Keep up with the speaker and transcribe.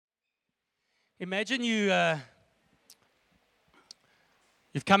Imagine you've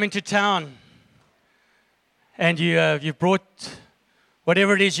come into town and you've brought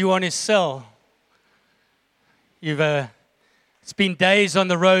whatever it is you want to sell. It's been days on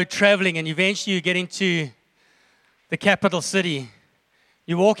the road traveling, and eventually you get into the capital city.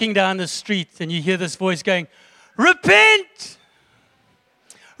 You're walking down the street and you hear this voice going, "Repent!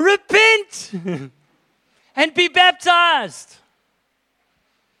 Repent! And be baptized."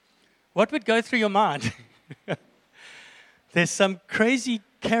 What would go through your mind? There's some crazy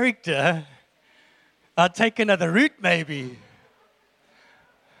character. I'll take another route, maybe.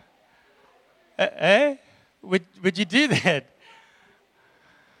 Would you do that?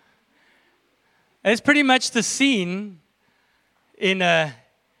 And it's pretty much the scene in the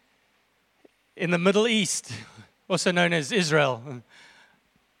Middle East, also known as Israel.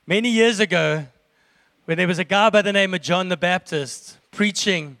 Many years ago, when there was a guy by the name of John the Baptist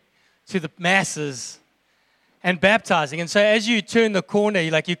preaching to the masses and baptizing. And so as you turn the corner,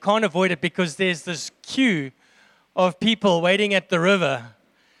 you can't avoid it because there's this queue of people waiting at the river.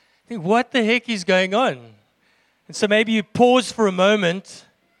 I think, what the heck is going on? And so maybe you pause for a moment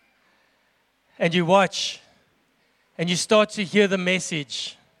and you watch and you start to hear the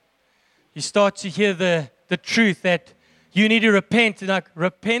message. You start to hear the truth that you need to repent. And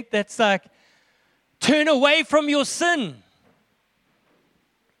repent, that's like turn away from your sin.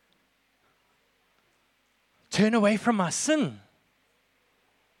 Turn away from my sin.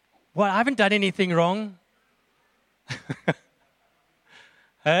 Well, I haven't done anything wrong.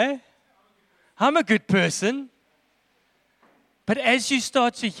 Hey? I'm a good person. But as you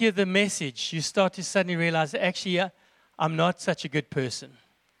start to hear the message, you start to suddenly realize, actually, I'm not such a good person.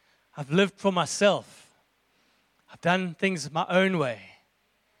 I've lived for myself. I've done things my own way.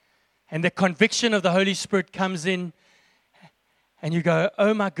 And the conviction of the Holy Spirit comes in, and you go,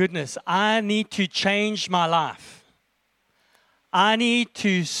 oh my goodness, I need to change my life. I need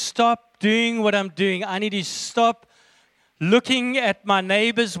to stop doing what I'm doing. I need to stop looking at my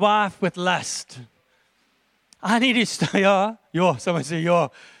neighbor's wife with lust. I need to stop, someone say,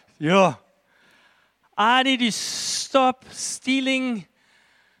 I need to stop stealing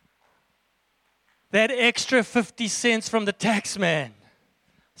that extra 50 cents from the tax man.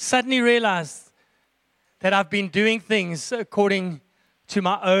 Suddenly realized that I've been doing things according to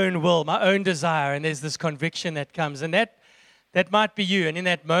my own will, my own desire, and there's this conviction that comes. And that might be you, and in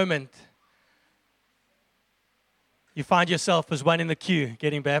that moment, you find yourself as one in the queue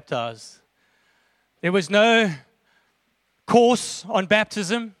getting baptized. There was no course on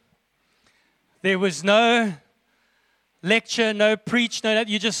baptism. There was no lecture, no preach, no,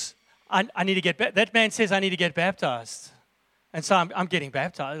 you just, I need to get, that man says I need to get baptized. And so I'm getting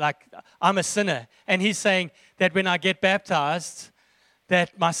baptized, like I'm a sinner. And he's saying that when I get baptized,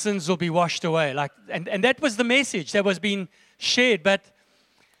 that my sins will be washed away. And that was the message that was being shared. But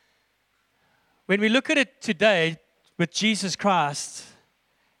when we look at it today with Jesus Christ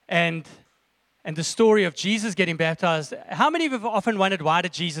and the story of Jesus getting baptized, how many of you have often wondered, why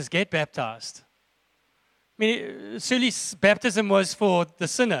did Jesus get baptized? I mean, surely baptism was for the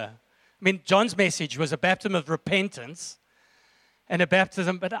sinner. I mean, John's message was a baptism of repentance. And a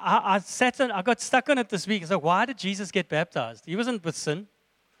baptism, but I got stuck on it this week. So why did Jesus get baptized? He wasn't with sin.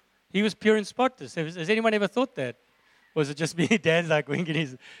 He was pure and spotless. Has anyone ever thought that? Or was it just me? Dad's like winking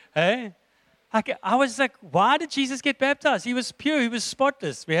his, hey? I was like, why did Jesus get baptized? He was pure. He was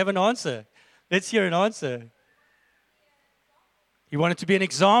spotless. We have an answer. Let's hear an answer. He wanted to be an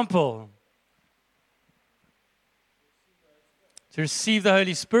example. To receive the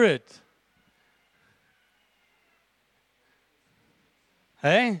Holy Spirit.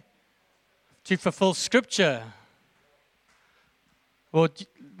 Hey? To fulfill Scripture. Well,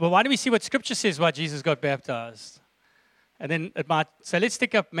 why don't we see what Scripture says why Jesus got baptized? And then it might, so let's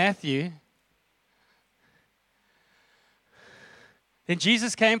stick up Matthew. Then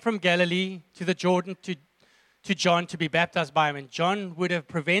Jesus came from Galilee to the Jordan to John to be baptized by him. And John would have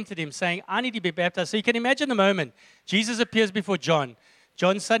prevented him, saying, I need to be baptized. So you can imagine the moment. Jesus appears before John.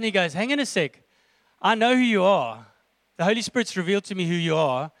 John suddenly goes, hang on a sec. I know who you are. The Holy Spirit's revealed to me who you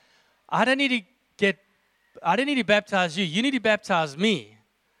are. I don't need to baptize you. You need to baptize me.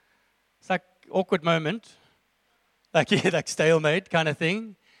 It's like awkward moment. Like stalemate kind of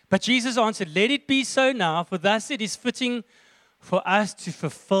thing. But Jesus answered, let it be so now, for thus it is fitting for us to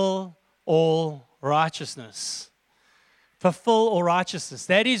fulfill all righteousness. Fulfill all righteousness.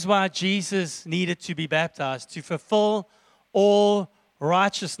 That is why Jesus needed to be baptized, to fulfill all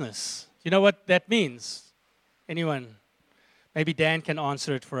righteousness. You know what that means? Anyone? Maybe Dan can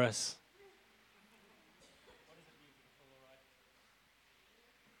answer it for us.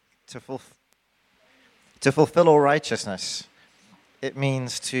 To fulfill To fulfill all righteousness, it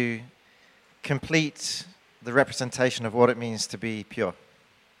means to complete the representation of what it means to be pure.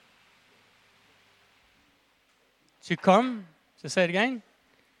 To say it again?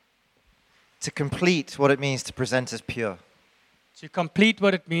 To complete what it means to present as pure. To complete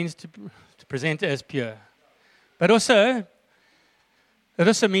what it means to present as pure. But also, it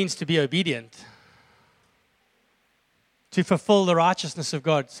also means to be obedient. To fulfill the righteousness of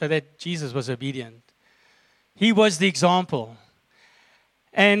God, so that Jesus was obedient. He was the example.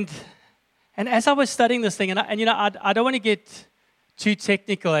 And as I was studying this thing, I don't want to get too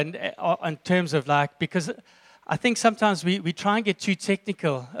technical in terms of because I think sometimes we try and get too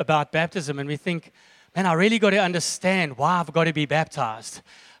technical about baptism, and we think, man, I really got to understand why I've got to be baptized.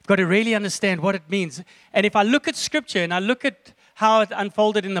 I've got to really understand what it means. And if I look at Scripture and I look at how it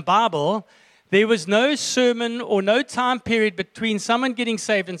unfolded in the Bible, there was no sermon or no time period between someone getting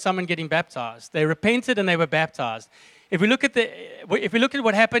saved and someone getting baptized. They repented and they were baptized. If we look at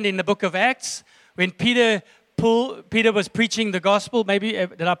what happened in the book of Acts, when Peter was preaching the gospel, maybe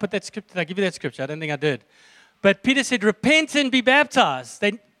did I put that script? Did I give you that scripture? I don't think I did. But Peter said, "Repent and be baptized."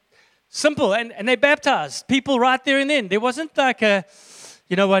 Simple, and they baptized people right there and then. There wasn't like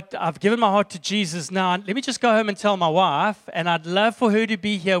you know what, I've given my heart to Jesus now. Let me just go home and tell my wife, and I'd love for her to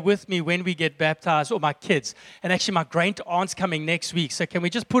be here with me when we get baptized, or my kids. And actually, my great aunt's coming next week. So can we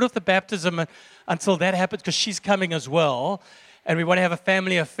just put off the baptism until that happens? Because she's coming as well, and we want to have a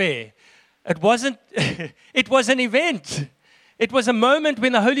family affair. It wasn't, it was an event. It was a moment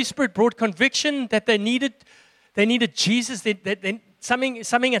when the Holy Spirit brought conviction that they needed Jesus.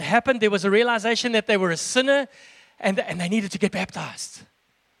 Something had happened. There was a realization that they were a sinner, and they needed to get baptized.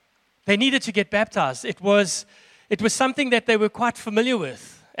 They needed to get baptized. It was something that they were quite familiar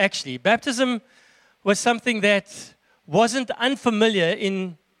with, actually. Baptism was something that wasn't unfamiliar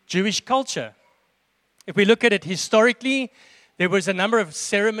in Jewish culture. If we look at it historically, there was a number of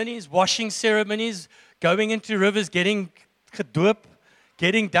ceremonies, washing ceremonies, going into rivers, getting gedoop,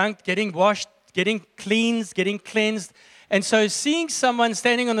 getting dunked, getting washed, getting cleansed, getting cleansed. And so seeing someone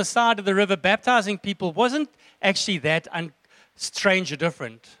standing on the side of the river baptizing people wasn't actually that strange or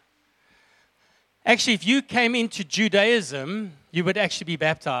different. Actually, if you came into Judaism, you would actually be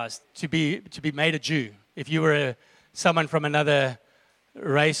baptized to be made a Jew. If you were someone from another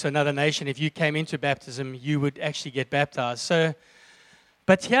race or another nation, if you came into baptism, you would actually get baptized.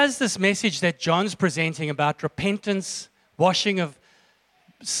 But here's this message that John's presenting about repentance, washing of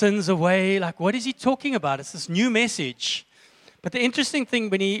sins away. Like, what is he talking about? It's this new message. But the interesting thing,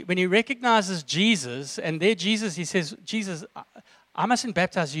 when he recognizes Jesus, and there Jesus, he says, Jesus, I mustn't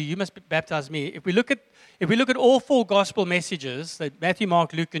baptize you, you must baptize me. If we look at all four gospel messages, Matthew,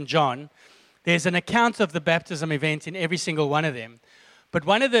 Mark, Luke, and John, there's an account of the baptism event in every single one of them. But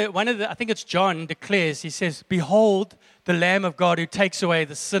one of the I think it's John, declares, he says, "Behold the Lamb of God who takes away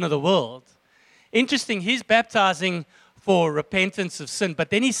the sin of the world." Interesting, he's baptizing for repentance of sin,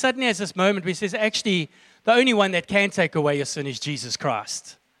 but then he suddenly has this moment where he says, actually, the only one that can take away your sin is Jesus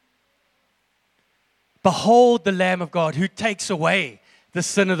Christ. Behold the Lamb of God who takes away the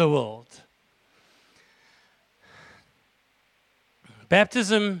sin of the world.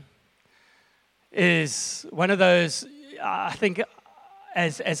 Baptism is one of those, I think,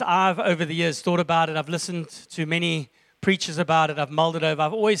 as I've over the years thought about it, I've listened to many preachers about it, I've mulled it over.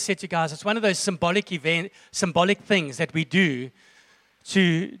 I've always said to guys, it's one of those symbolic things that we do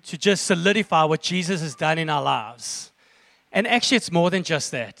to just solidify what Jesus has done in our lives. And actually, it's more than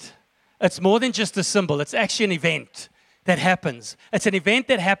just that. It's more than just a symbol. It's actually an event that happens. It's an event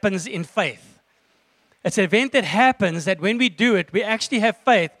that happens in faith. It's an event that happens that when we do it, we actually have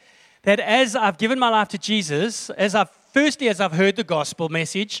faith that as I've given my life to Jesus, as I've heard the gospel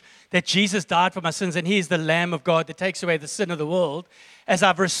message that Jesus died for my sins and he is the Lamb of God that takes away the sin of the world, as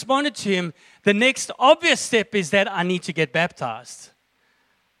I've responded to him, the next obvious step is that I need to get baptized.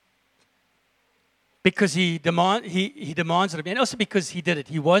 Because he demands it of me, and also because he did it.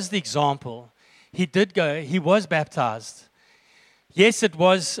 He was the example. He did go, he was baptized. Yes, it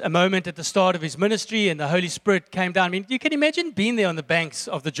was a moment at the start of his ministry and the Holy Spirit came down. I mean, you can imagine being there on the banks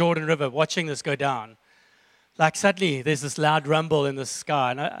of the Jordan River watching this go down. Like suddenly there's this loud rumble in the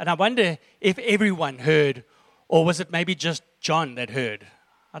sky. And I wonder if everyone heard, or was it maybe just John that heard?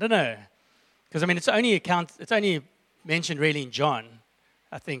 I don't know. Because I mean, it's only mentioned really in John,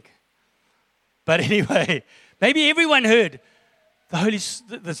 I think. But anyway, maybe everyone heard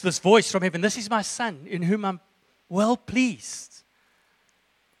this voice from heaven. This is my son in whom I'm well pleased.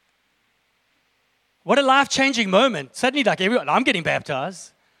 What a life-changing moment. Suddenly, like everyone, I'm getting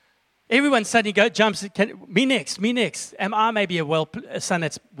baptized. Everyone suddenly jumps, me next. Am I maybe a son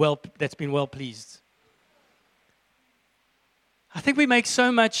that's been well pleased? I think we make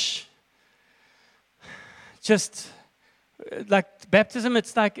so much just like baptism.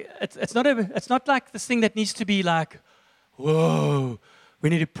 It's like it's not like this thing that needs to be like, whoa, we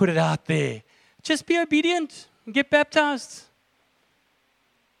need to put it out there. Just be obedient and get baptized.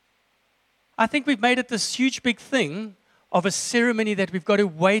 I think we've made it this huge big thing of a ceremony that we've got to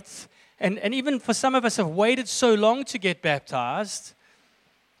wait, and even for some of us have waited so long to get baptized.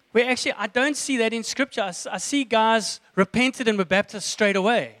 Where actually, I don't see that in Scripture. I see guys repented and were baptized straight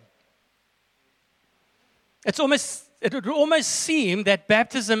away. It would almost seem that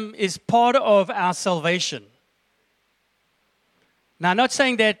baptism is part of our salvation. Now, I'm not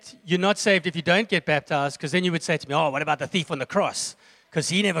saying that you're not saved if you don't get baptized, because then you would say to me, oh, what about the thief on the cross? Because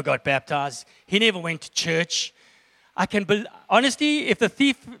he never got baptized. He never went to church. Honestly, if the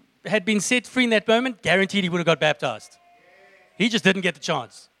thief had been set free in that moment, guaranteed he would have got baptized. He just didn't get the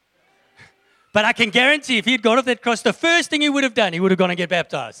chance. But I can guarantee if he'd got off that cross, the first thing he would have done, he would have gone and get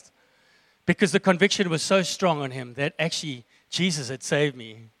baptized. Because the conviction was so strong on him that actually Jesus had saved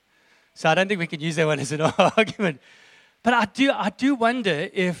me. So I don't think we can use that one as an argument. But I do wonder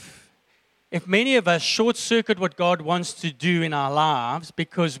if many of us short-circuit what God wants to do in our lives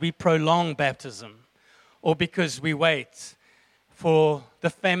because we prolong baptism or because we wait for the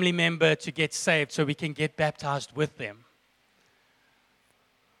family member to get saved so we can get baptized with them.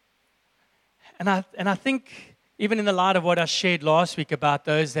 And I think, even in the light of what I shared last week about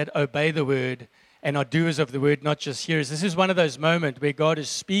those that obey the word and are doers of the word, not just hearers, this is one of those moments where God is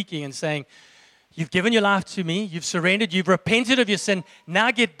speaking and saying, you've given your life to me, you've surrendered, you've repented of your sin,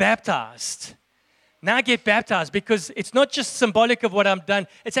 now get baptized. Now get baptized, because it's not just symbolic of what I've done,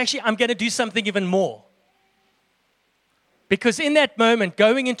 it's actually I'm going to do something even more. Because in that moment,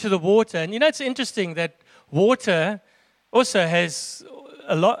 going into the water, and it's interesting that water also has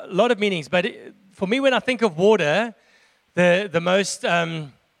a lot of meanings, but for me, when I think of water, the most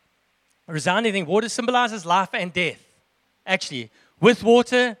resounding thing, water symbolizes life and death. Actually, with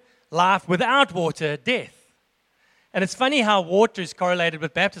water, life; without water, death. And it's funny how water is correlated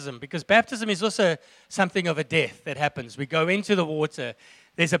with baptism, because baptism is also something of a death that happens. We go into the water,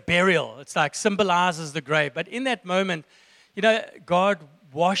 there's a burial. It's like symbolizes the grave. But in that moment, God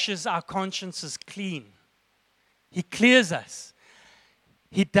washes our consciences clean. He clears us.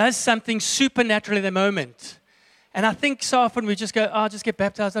 He does something supernatural in the moment. And I think so often we just go, just get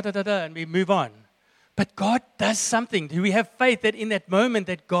baptized, and we move on. But God does something. Do we have faith that in that moment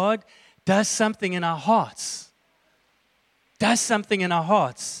that God does something in our hearts? Does something in our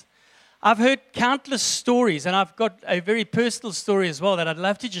hearts. I've heard countless stories, and I've got a very personal story as well that I'd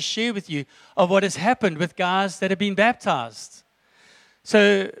love to just share with you of what has happened with guys that have been baptized.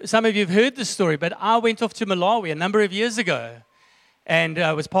 So some of you have heard this story, but I went off to Malawi a number of years ago. And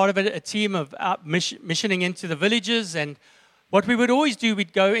was part of a team of missioning into the villages. And what we would always do,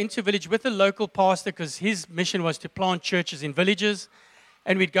 we'd go into a village with a local pastor because his mission was to plant churches in villages.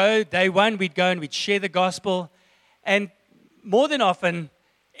 And we'd go, day one, we'd go and we'd share the gospel. And more than often,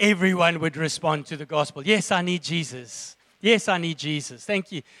 everyone would respond to the gospel. Yes, I need Jesus. Yes, I need Jesus.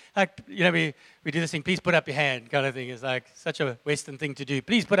 Thank you. Like, we do this thing, please put up your hand kind of thing. It's like such a Western thing to do.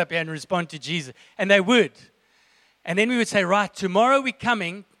 Please put up your hand and respond to Jesus. And they would. And then we would say, right, tomorrow we're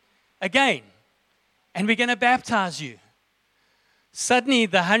coming again, and we're going to baptize you. Suddenly,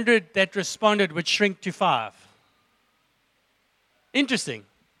 the 100 that responded would shrink to 5. Interesting.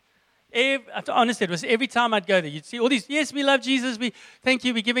 Honestly, it was every time I'd go there, you'd see all these, yes, we love Jesus, thank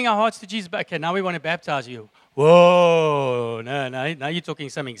you, we're giving our hearts to Jesus, but okay, now we want to baptize you. Whoa, no, now you're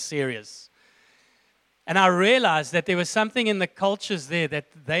talking something serious. And I realized that there was something in the cultures there that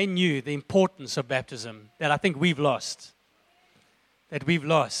they knew the importance of baptism that I think we've lost.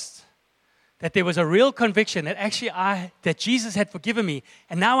 That there was a real conviction that actually that Jesus had forgiven me,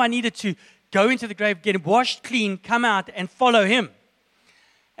 and now I needed to go into the grave, get washed clean, come out and follow him.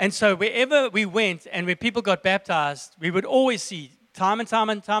 And so wherever we went and where people got baptized, we would always see time and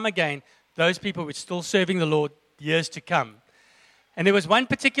time again, those people were still serving the Lord years to come. And there was one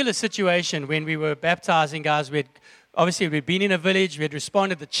particular situation when we were baptizing guys. We'd been in a village. We had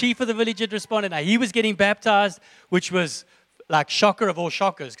responded. The chief of the village had responded. Now he was getting baptized, which was like shocker of all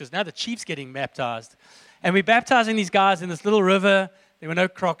shockers, because now the chief's getting baptized. And we're baptizing these guys in this little river. There were no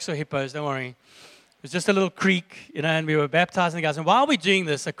crocs or hippos, don't worry. It was just a little creek, and we were baptizing the guys. And while we're doing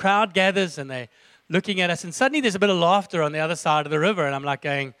this, a crowd gathers, and they're looking at us. And suddenly there's a bit of laughter on the other side of the river. And I'm like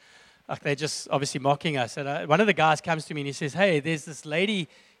going, they're just obviously mocking us. And one of the guys comes to me and he says, hey, there's this lady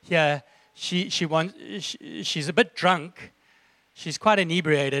here. She's a bit drunk. She's quite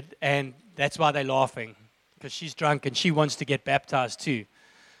inebriated, and that's why they're laughing, because she's drunk and she wants to get baptized too.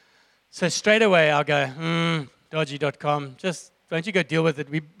 So straight away I'll go, dodgy.com. Just don't you go deal with it.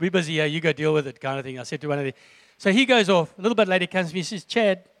 We're busy here. You go deal with it kind of thing. I said to one of the... So he goes off. A little bit later, he comes to me. He says,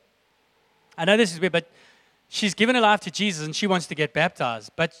 Chad, I know this is weird, but she's given her life to Jesus and she wants to get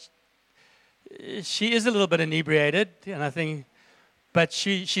baptized. But she is a little bit inebriated, and I think, but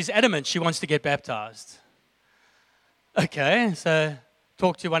she's adamant she wants to get baptized. Okay, so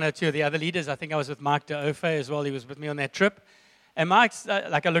talked to one or two of the other leaders. I think I was with Mike DeOfe as well. He was with me on that trip. And Mike's,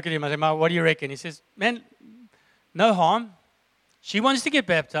 I look at him, I say, Mike, what do you reckon? He says, man, no harm. She wants to get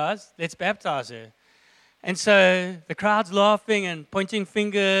baptized. Let's baptize her. And so the crowd's laughing and pointing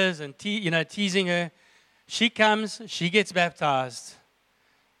fingers and teasing her. She comes, she gets baptized.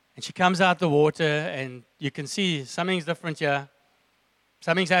 And she comes out the water, and you can see something's different here.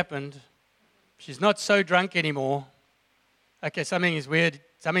 Something's happened. She's not so drunk anymore. Okay, something is weird.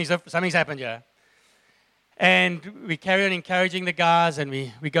 Something's happened here. And we carry on encouraging the guys, and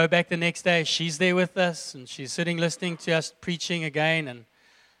we go back the next day. She's there with us, and she's sitting listening to us preaching again,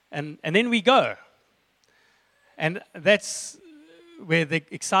 and then we go. And that's where the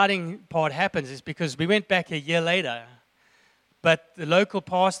exciting part happens, is because we went back a year later, but the local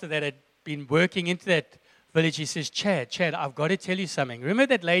pastor that had been working into that village, he says, Chad, I've got to tell you something. Remember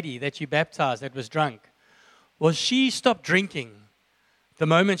that lady that you baptized that was drunk? Well, she stopped drinking the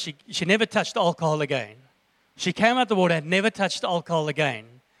moment she never touched alcohol again. She came out the water and never touched alcohol again.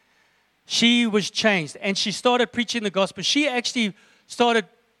 She was changed, and she started preaching the gospel. She actually started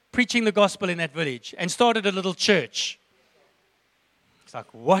preaching the gospel in that village and started a little church. It's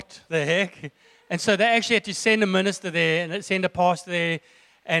like, what the heck? And so they actually had to send a minister there and send a pastor there,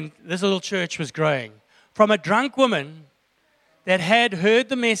 and this little church was growing. From a drunk woman that had heard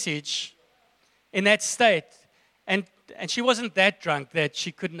the message in that state, and she wasn't that drunk that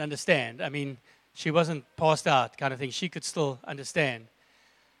she couldn't understand. I mean, she wasn't passed out kind of thing. She could still understand.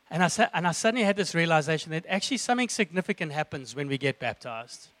 And I suddenly had this realization that actually something significant happens when we get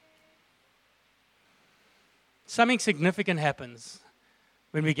baptized. Something significant happens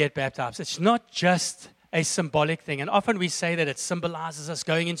when we get baptized. It's not just a symbolic thing. And often we say that it symbolizes us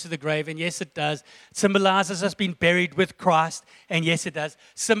going into the grave, and yes, it does. It symbolizes us being buried with Christ, and yes, it does.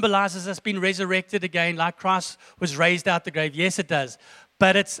 Symbolizes us being resurrected again, like Christ was raised out the grave. Yes, it does.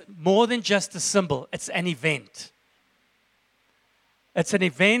 But it's more than just a symbol. It's an event. It's an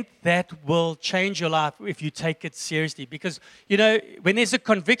event that will change your life if you take it seriously. Because, when there's a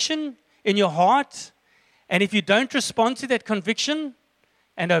conviction in your heart, and if you don't respond to that conviction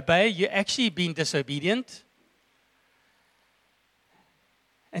and obey, you're actually being disobedient.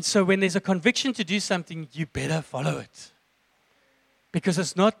 And so when there's a conviction to do something, you better follow it. Because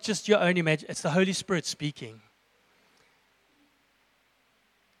it's not just your own image, it's the Holy Spirit speaking.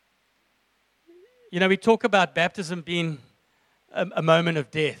 We talk about baptism being a moment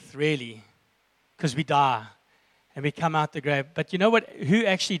of death, really, because we die and we come out the grave. But you know what? Who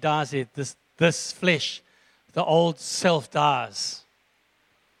actually dies there? This flesh, the old self dies.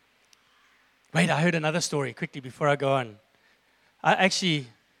 Wait, I heard another story quickly before I go on.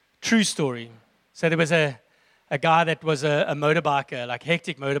 True story. So there was a guy that was a motorbiker, like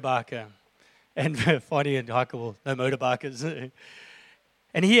hectic motorbiker, and funny and hikeable, no motorbikers.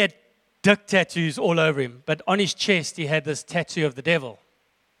 And he had dick tattoos all over him, but on his chest he had this tattoo of the devil.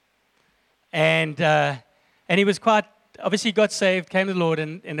 And he was obviously he got saved, came to the Lord,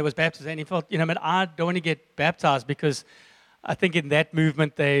 and there was baptism, and he felt, but I don't want to get baptized because I think in that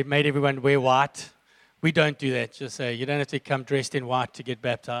movement they made everyone wear white. We don't do that. Just say you don't have to come dressed in white to get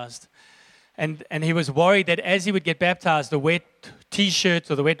baptized. And he was worried that as he would get baptized, the wet T-shirt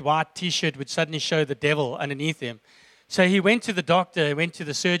or the wet white T-shirt would suddenly show the devil underneath him. So he went to the doctor, he went to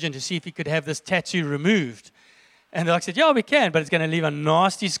the surgeon to see if he could have this tattoo removed. And the doctor said, yeah, we can, but it's going to leave a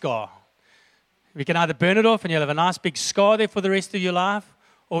nasty scar. We can either burn it off and you'll have a nice big scar there for the rest of your life,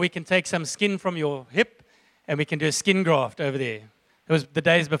 or we can take some skin from your hip and we can do a skin graft over there. It was the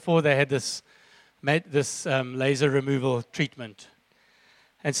days before they had this laser removal treatment.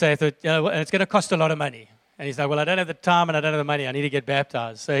 And so I thought, it's going to cost a lot of money. And he's like, well, I don't have the time and I don't have the money. I need to get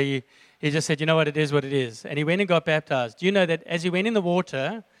baptized. So he just said, you know what, it is what it is. And he went and got baptized. Do you know that as he went in the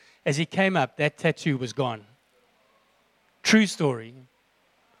water, as he came up, that tattoo was gone? True story.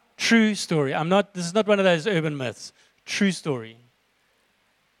 True story. This is not one of those urban myths. True story.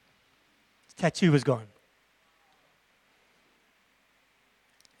 His tattoo was gone.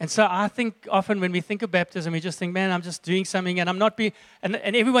 And so I think often when we think of baptism, we just think, man, I'm just doing something and I'm not and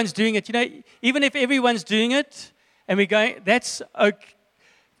everyone's doing it. Even if everyone's doing it and we're going, that's okay.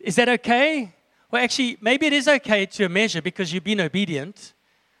 Is that okay? Well, actually, maybe it is okay to a measure because you've been obedient.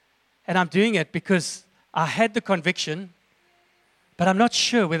 And I'm doing it because I had the conviction, but I'm not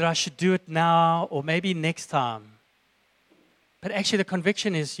sure whether I should do it now or maybe next time. But actually the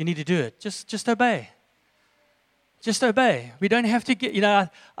conviction is you need to do it. Just obey. Just obey. We don't have to get,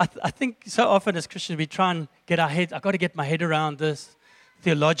 I think so often as Christians we try and get our head, I've got to get my head around this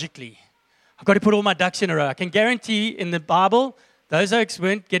theologically. I've got to put all my ducks in a row. I can guarantee in the Bible, those oaks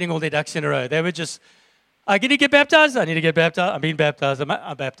weren't getting all their ducks in a row. They were just, I need to get baptized. I need to get baptized. I'm being baptized.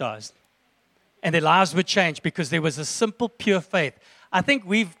 I'm baptized. And their lives would change because there was a simple, pure faith. I think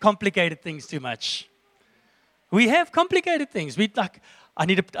we've complicated things too much. We have complicated things. I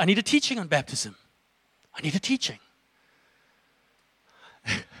need a teaching on baptism. I need a teaching.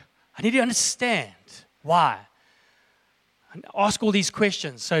 I need to understand why. And ask all these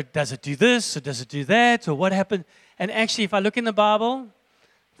questions. So does it do this, or does it do that, or what happened? And actually, if I look in the Bible,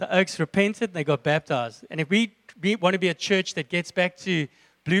 the oaks repented and they got baptized. And if we want to be a church that gets back to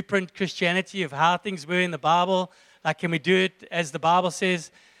blueprint Christianity of how things were in the Bible, like can we do it as the Bible says?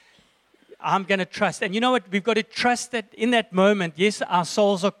 I'm going to trust. And you know what? We've got to trust that in that moment, yes, our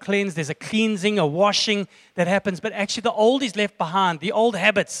souls are cleansed. There's a cleansing, a washing that happens. But actually, the old is left behind. The old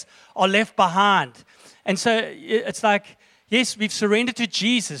habits are left behind. And so it's like, yes, we've surrendered to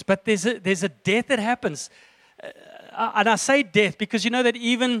Jesus, but there's a death that happens. And I say death because you know that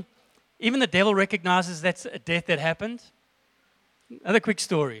even the devil recognizes that's a death that happened. Another quick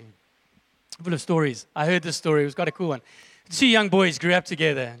story. Full of stories. I heard this story. It was quite a cool one. Two young boys grew up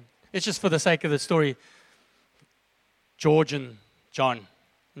together. It's just for the sake of the story. George and John.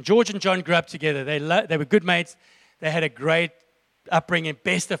 And George and John grew up together. They were good mates. They had a great upbringing,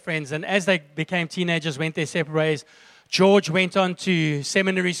 best of friends. And as they became teenagers, went their separate ways. George went on to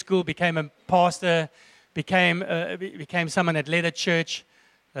seminary school, became a pastor, became someone that led a church.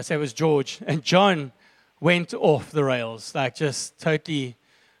 I say it was George. And John went off the rails, like just totally,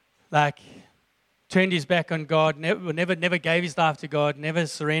 like turned his back on God, never gave his life to God, never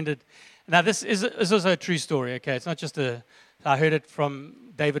surrendered. Now, this is also a true story, okay? It's not just I heard it from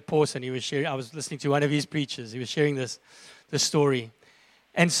David Pawson. He was sharing, I was listening to one of his preachers. He was sharing this story.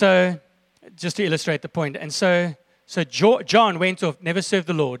 And so, just to illustrate the point, and so John went off, never served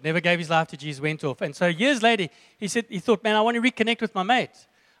the Lord, never gave his life to Jesus, went off. And so years later, he thought, man, I want to reconnect with my mate.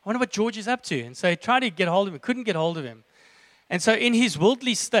 I wonder what George is up to. And so he tried to get hold of him, couldn't get hold of him. And so in his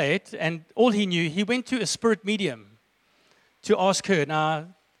worldly state, and all he knew, he went to a spirit medium to ask her. Now,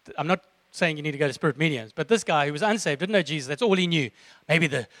 I'm not saying you need to go to spirit mediums, but this guy who was unsaved, didn't know Jesus, that's all he knew. Maybe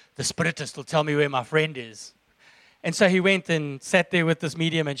the spiritist will tell me where my friend is. And so he went and sat there with this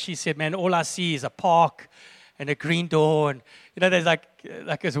medium, and she said, man, all I see is a park and a green door, and there's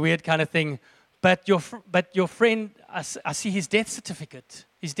like this weird kind of thing. But your friend, I see his death certificate.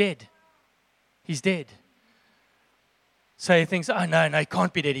 He's dead. He's dead. So he thinks, oh, no, he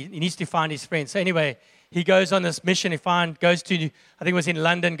can't be dead. He needs to find his friend. So anyway, he goes on this mission. Goes to, I think it was in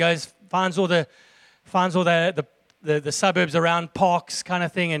London, finds all the suburbs around parks kind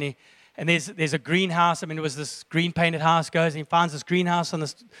of thing. And there's a greenhouse. I mean, it was this green painted house. Goes and he finds this greenhouse on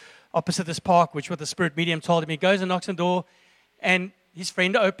this opposite this park, which what the spirit medium told him. He goes and knocks on the door, and his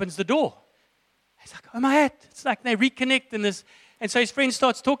friend opens the door. He's like, oh, my hat. It's like they reconnect in this. And so his friend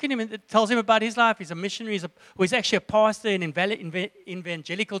starts talking to him and tells him about his life. He's a missionary. He's actually a pastor in an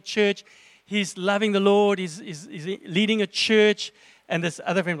evangelical church. He's loving the Lord. He's leading a church. And this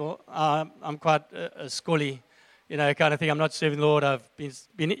other friend, well, I'm quite a scully, kind of thing. I'm not serving the Lord. I've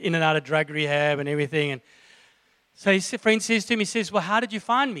been in and out of drug rehab and everything. And so his friend says to him, he says, well, how did you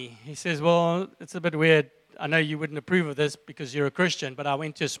find me? He says, well, it's a bit weird. I know you wouldn't approve of this because you're a Christian, but I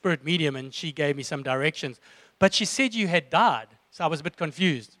went to a spirit medium and she gave me some directions. But she said you had died. So I was a bit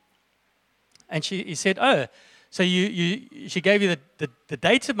confused. And he said, oh, so she gave you the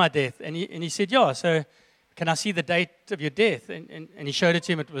date of my death. And he said, yeah, so can I see the date of your death? And he showed it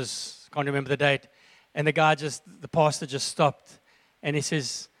to him. It was, can't remember the date. And the pastor just stopped. And he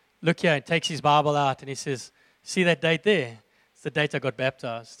says, look here. He takes his Bible out and he says, see that date there? It's the date I got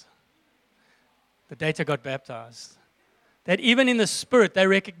baptized. The date I got baptized. That even in the spirit, they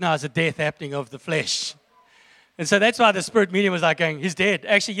recognize the death happening of the flesh. And so that's why the spirit medium was like going, he's dead.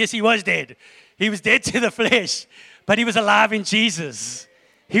 Actually, yes, he was dead. He was dead to the flesh, but he was alive in Jesus.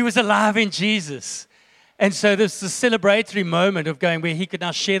 He was alive in Jesus. And so there's this celebratory moment of going where he could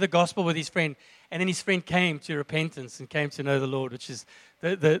now share the gospel with his friend. And then his friend came to repentance and came to know the Lord, which is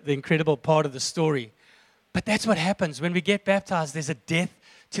the incredible part of the story. But that's what happens. When we get baptized, there's a death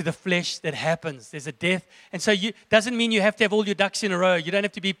to the flesh that happens. There's a death. And so doesn't mean you have to have all your ducks in a row. You don't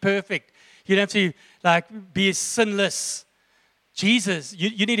have to be perfect. You don't have to be sinless. Jesus,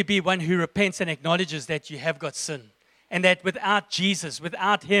 you need to be one who repents and acknowledges that you have got sin. And that without Jesus,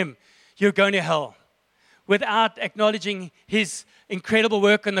 without him, you're going to hell. without acknowledging his incredible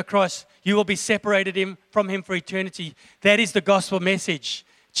work on the cross, you will be separated from him for eternity. That is the gospel message.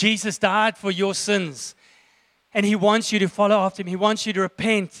 Jesus died for your sins, and he wants you to follow after him. He wants you to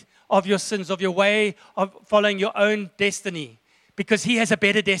repent of your sins, of your way of following your own destiny, because he has a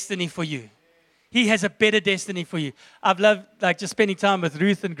better destiny for you. He has a better destiny for you. I've loved just spending time with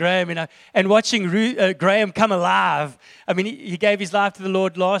Ruth and Graham, and watching Graham come alive. I mean, he gave his life to the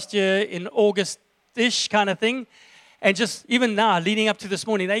Lord last year in August-ish kind of thing. And just even now, leading up to this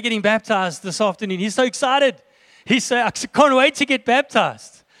morning, they're getting baptized this afternoon. He's so excited. I can't wait to get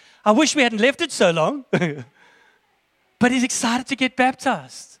baptized. I wish we hadn't left it so long. But he's excited to get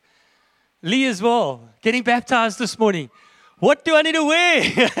baptized. Lee as well, getting baptized this morning. What do I need to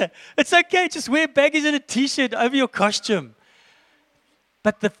wear? It's okay, just wear baggies and a t-shirt over your costume.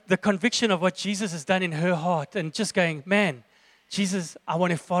 But the conviction of what Jesus has done in her heart, and just going, man, Jesus, I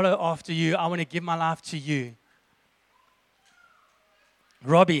want to follow after you. I want to give my life to you.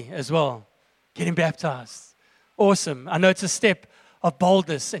 Robbie as well, getting baptized. Awesome. I know it's a step of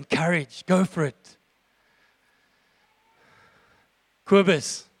boldness and courage. Go for it.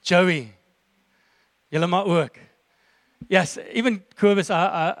 Kobus, Joey, julle maak ook. Yes, even Kobus,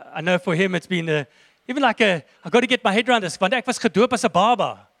 I know for him it's been I've got to get my head around this. Want ek was gedoop as 'n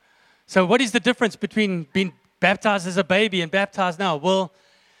baba. So what is the difference between being baptized as a baby and baptized now? Well,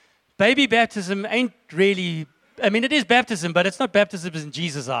 baby baptism ain't really, it is baptism, but it's not baptism in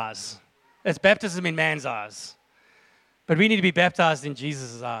Jesus' eyes. It's baptism in man's eyes. But we need to be baptized in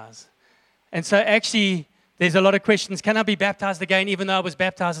Jesus' eyes. And so actually, there's a lot of questions. Can I be baptized again even though I was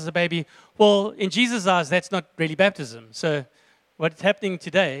baptized as a baby? Well, in Jesus' eyes, that's not really baptism. So what's happening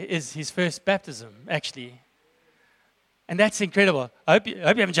today is his first baptism, actually. And that's incredible. I hope you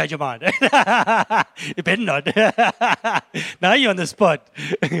haven't changed your mind. You better not. Now you're on the spot.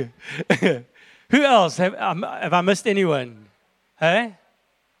 Who else? Have I missed anyone? Hey?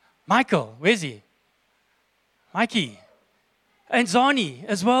 Michael, where's he? Mikey. And Zani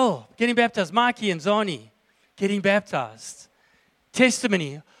as well, getting baptized. Mikey and Zani getting baptized.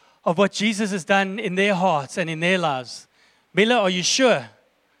 Testimony of what Jesus has done in their hearts and in their lives. Mila, are you sure?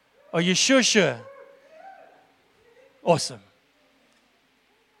 Are you sure? Awesome.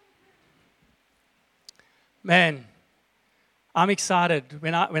 Man, I'm excited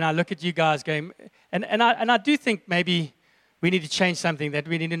when I look at you guys going, and I do think maybe we need to change something, that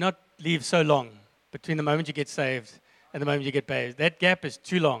we need to not leave so long between the moment you get saved and the moment you get baptized. That gap is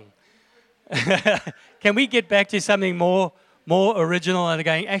too long. Can we get back to something more original and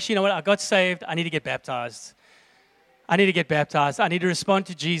going, actually, you know what, I got saved, I need to get baptized. I need to respond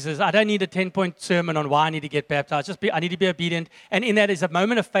to Jesus. I don't need a 10-point sermon on why I need to get baptized. I need to be obedient. And in that is a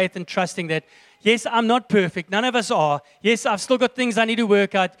moment of faith and trusting that, yes, I'm not perfect. None of us are. Yes, I've still got things I need to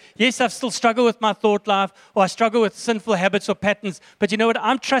work out. Yes, I've still struggled with my thought life, or I struggle with sinful habits or patterns. But you know what?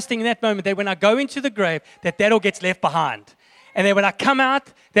 I'm trusting in that moment that when I go into the grave, that all gets left behind. And then when I come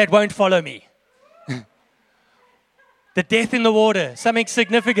out, that won't follow me. The death in the water, something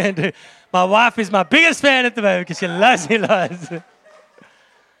significant. My wife is my biggest fan at the moment because she loves me lots.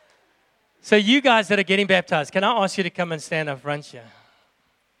 So you guys that are getting baptized, can I ask you to come and stand up front here?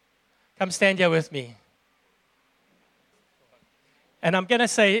 Come stand here with me. And I'm going to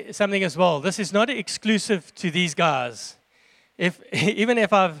say something as well. This is not exclusive to these guys. Even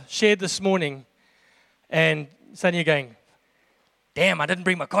if I've shared this morning and suddenly you're going, damn, I didn't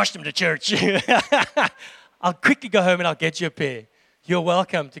bring my costume to church. I'll quickly go home and I'll get you a pair. You're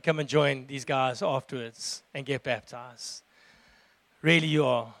welcome to come and join these guys afterwards and get baptized. Really you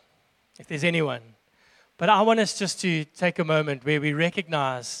are, if there's anyone. But I want us just to take a moment where we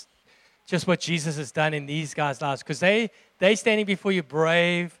recognize just what Jesus has done in these guys' lives. Because they're standing before you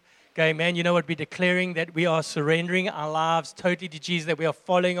brave, going, man, you know what, we're declaring that we are surrendering our lives totally to Jesus, that we are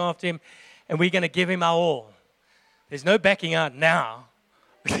following after him, and we're going to give him our all. There's no backing out now.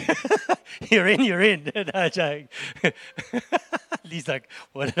 You're in. No joke. Lee's like,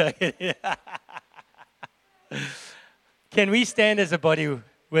 what did I get? Can we stand as a body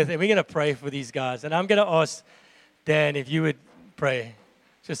with, and we're going to pray for these guys. And I'm going to ask Dan if you would pray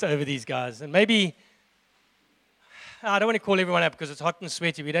just over these guys. And maybe, I don't want to call everyone up because it's hot and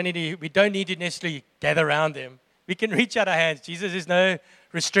sweaty. We don't need to necessarily gather around them. We can reach out our hands. Jesus is no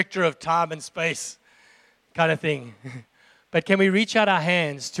restrictor of time and space kind of thing. But can we reach out our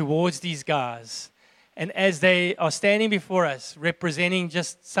hands towards these guys? And as they are standing before us, representing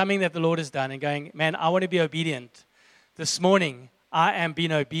just something that the Lord has done and going, man, I want to be obedient. This morning, I am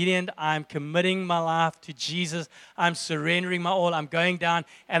being obedient. I'm committing my life to Jesus. I'm surrendering my all. I'm going down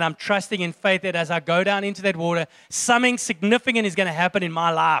and I'm trusting in faith that as I go down into that water, something significant is going to happen in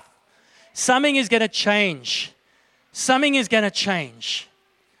my life. Something is going to change. Something is going to change.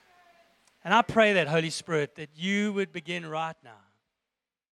 And I pray that, Holy Spirit, that you would begin right now